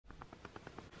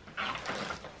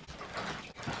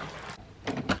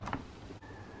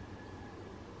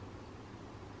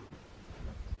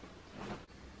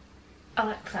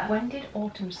Alexa, when did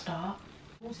autumn start?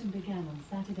 Autumn began on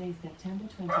Saturday, September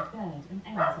 23rd and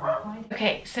ends on Friday.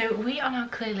 Okay, so we are now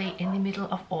clearly in the middle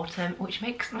of autumn, which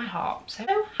makes my heart so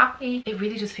happy. It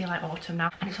really does feel like autumn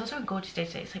now, and it's also a gorgeous day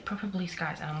today. It's like proper blue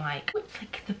skies, and I'm like, it's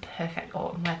like the perfect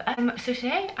autumn weather. So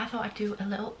today I thought I'd do a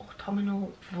little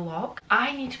autumnal vlog.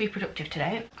 I need to be productive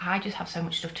today. I just have so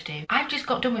much stuff to do. I've just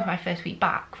got done with my first week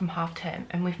back from half term,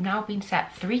 and we've now been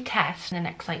set 3 tests in the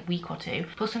next like week or 2,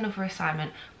 plus another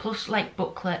assignment, plus like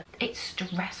booklet. It's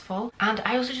stressful, and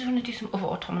I also just want to do some other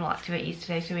autumnal activities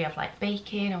today. So we have like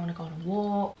baking, I want to go on a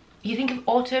walk. You think of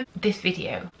autumn, this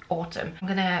video, autumn. I'm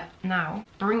gonna now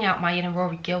bring out my inner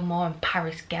Rory Gilmore and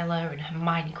Paris Geller and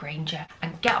Hermione Granger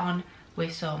and get on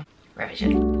with some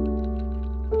revision.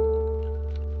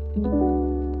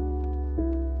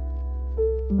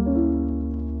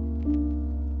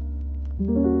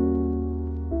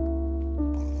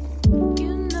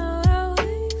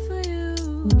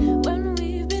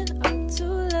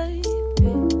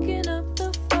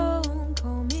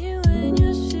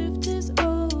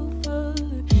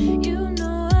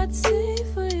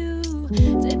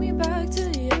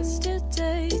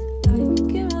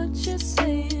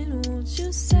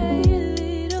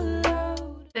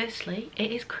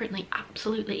 It is currently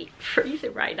absolutely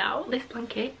freezing right now. This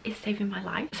blanket is saving my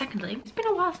life. Secondly, it's been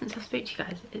a while since I've spoke to you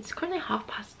guys. It's currently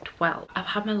 12:30. I've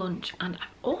had my lunch, and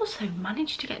I've also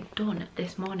managed to get done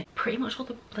this morning pretty much all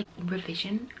the like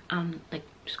revision and like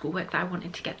schoolwork that I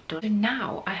wanted to get done. So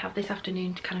now I have this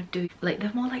afternoon to kind of do like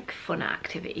the more like fun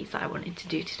activities that I wanted to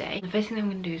do today. The first thing I'm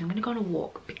going to do is I'm going to go on a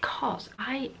walk, because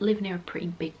I live near a pretty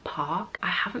big park. I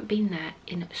haven't been there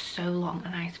in so long,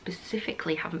 and I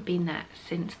specifically haven't been there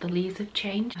since the leaves have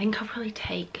changed. I think I'll probably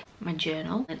take my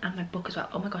journal and my book as well.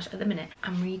 Oh my gosh, at the minute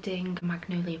I'm reading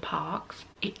Magnolia Parks.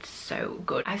 It's so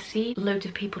good. I see loads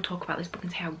of people talk about this book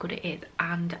and say how good it is,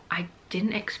 and I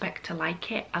didn't expect to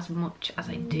like it as much as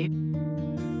I do.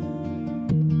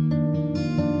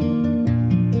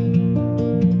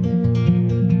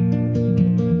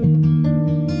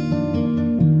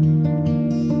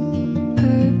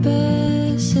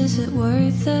 Purpose, is it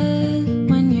worth it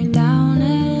when you're down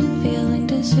and feeling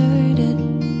deserted?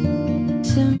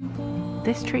 Simple.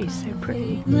 This tree is so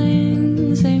pretty.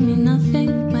 Feelings, they mean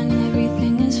nothing when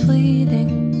everything is fleeting,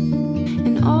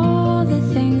 and all the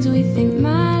things we think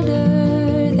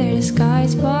matter, they're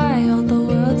disguised by all the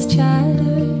world's chatter.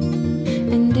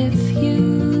 And if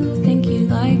you think you'd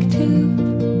like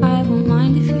to, I won't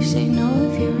mind if you say no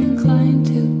if you're inclined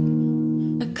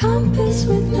to. A compass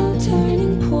with no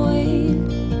turning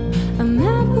point, a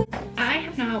map with... I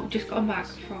have now just gotten back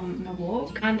from my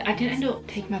walk, and I didn't end up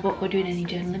taking my book or doing any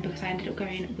journaling because I ended up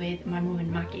going with my mum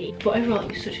and Maggie. But overall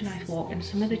it was such a nice walk, and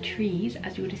some of the trees,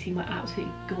 as you would have seen, were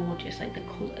absolutely gorgeous. Like the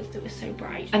colours, they were so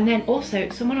bright. And then also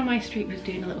someone on my street was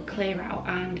doing a little clear out,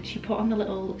 and she put on the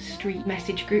little street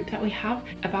message group that we have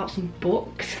about some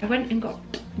books. I went and got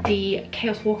the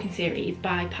Chaos Walking series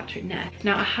by Patrick Ness.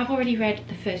 Now I have already read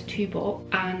the first 2 books,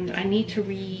 and I need to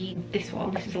read this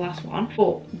one. This is the last one,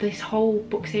 but this whole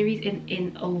book series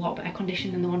in a lot better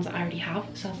condition than the ones that I already have.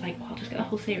 So I was like, well, I'll just get the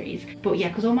whole series. But yeah,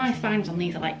 because all my spines on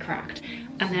these are like cracked,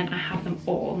 and then I have them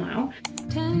all now.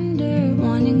 Tender,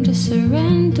 wanting to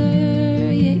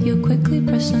surrender, yet you quickly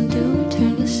press undo,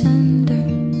 return to sender.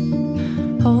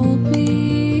 Hold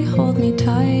me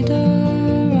tighter,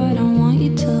 I don't want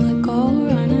you to let go,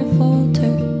 run and falter.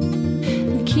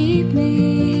 And keep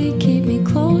me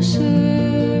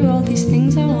closer, all these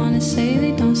things I want to say,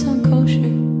 they don't sound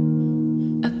kosher.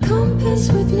 A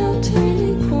compass with no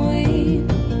turning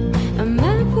point, a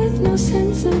map with no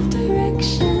sense of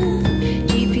direction,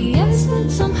 GPS that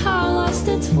somehow lost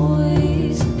its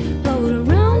voice, float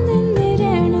around in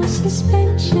midair, no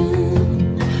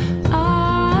suspension.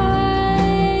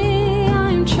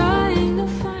 I'm trying to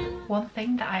find... One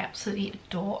thing that I absolutely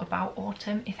adore about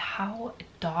autumn is how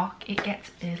dark it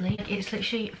gets early. It's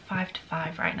literally 4 to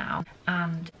 5 right now,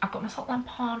 and I've got my salt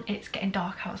lamp on. It's getting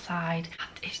dark outside, and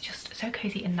it's just so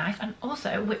cozy and nice. And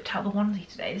also whipped out the onesie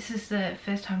today. This is the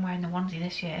first time wearing the onesie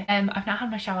this year. I've now had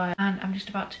my shower, and I'm just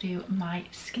about to do my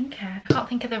skincare. I can't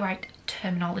think of the right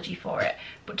terminology for it,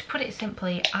 but to put it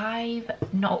simply, I've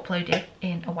not uploaded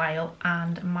in a while,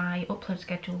 and my upload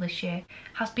schedule this year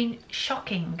has been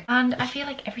shocking. And I feel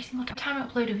like every single time I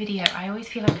upload a video, I always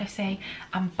feel like I say,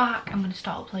 I'm back, I'm going to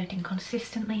start uploading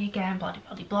consistently again, blah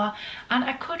blah blah blah. And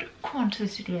I could come onto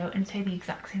this video and say the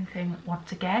exact same thing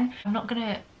once again. I'm not going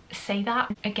to say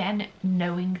that again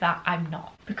knowing that I'm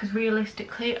not, because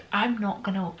realistically I'm not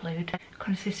going to upload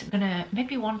consistent.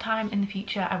 Maybe one time in the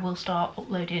future I will start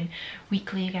uploading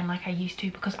weekly again like I used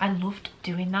to, because I loved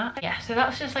doing that. Yeah, so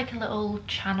that's just like a little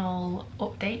channel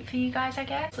update for you guys, I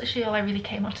guess. That's literally all I really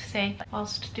came on to say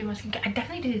whilst doing my skincare. I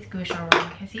definitely do this gouache shower.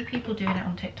 I see people doing it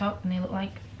on TikTok and they look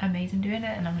like amazing doing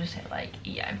it, and I'm just like,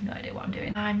 yeah, I have no idea what I'm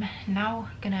doing. I'm now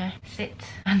gonna sit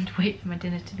and wait for my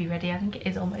dinner to be ready. I think it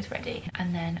is almost ready,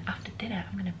 and then after dinner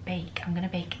I'm gonna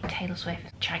bake Taylor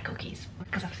Swift chai cookies,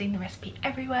 because I've seen the recipe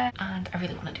everywhere and I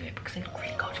really want to do it because they look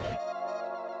really good.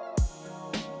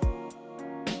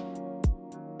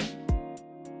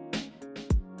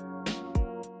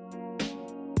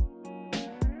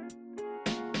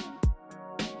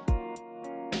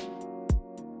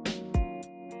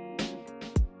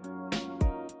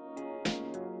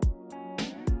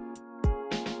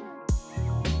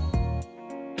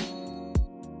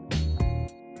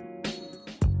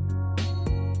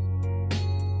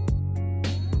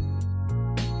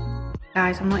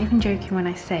 Guys, I'm not even joking when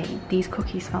I say these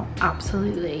cookies smell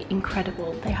absolutely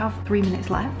incredible. They have 3 minutes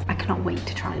left. I cannot wait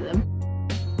to try them.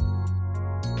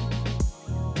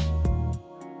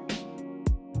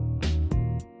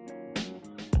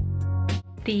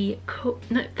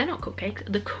 No, they're not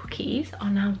cupcakes. The cookies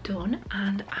are now done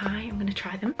and I am gonna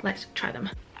try them. Let's try them.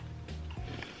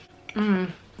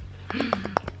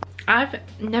 I've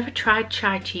never tried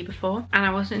chai tea before, and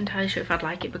I wasn't entirely sure if I'd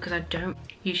like it because I don't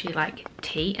usually like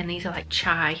tea, and these are like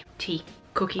chai tea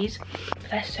cookies, but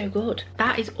they're so good.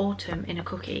 That is autumn in a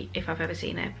cookie if I've ever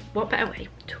seen it. What better way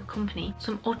to accompany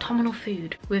some autumnal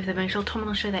food with the most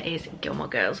autumnal show that is Gilmore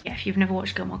Girls. Yeah, if you've never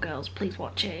watched Gilmore Girls, please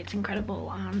watch it. It's incredible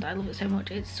and I love it so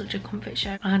much. It's such a comfort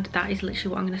show, and that is literally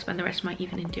what I'm going to spend the rest of my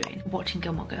evening doing, watching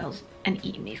Gilmore Girls and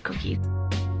eating these cookies.